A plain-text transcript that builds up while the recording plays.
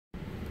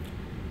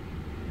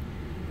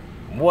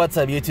What's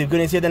up, YouTube?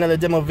 Goonies here with another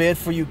demo vid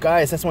for you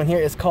guys. This one here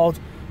is called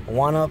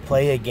Wanna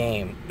Play a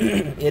Game.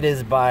 It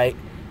is by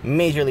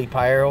Major League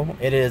Pyro.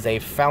 It is a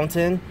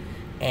fountain,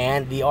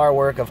 and the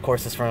artwork, of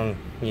course, is from,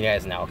 you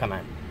guys know, come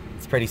on.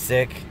 It's pretty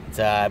sick. It's,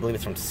 I believe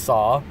it's from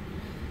Saw.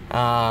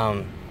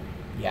 Yeah,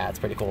 it's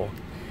pretty cool.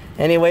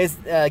 Anyways,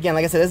 again,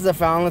 like I said, this is a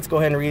fountain. Let's go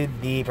ahead and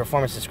read the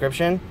performance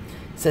description.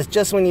 It says,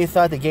 just when you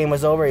thought the game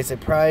was over, a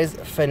surprise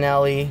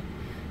finale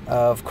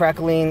of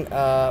crackling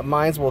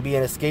mines will be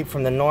an escape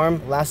from the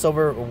norm. Lasts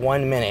over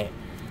 1 minute.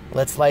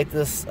 Let's light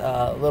this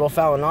little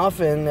fountain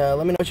off and let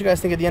me know what you guys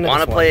think at the end of this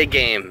one. Wanna play a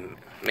game?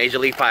 Major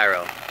League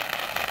Pyro.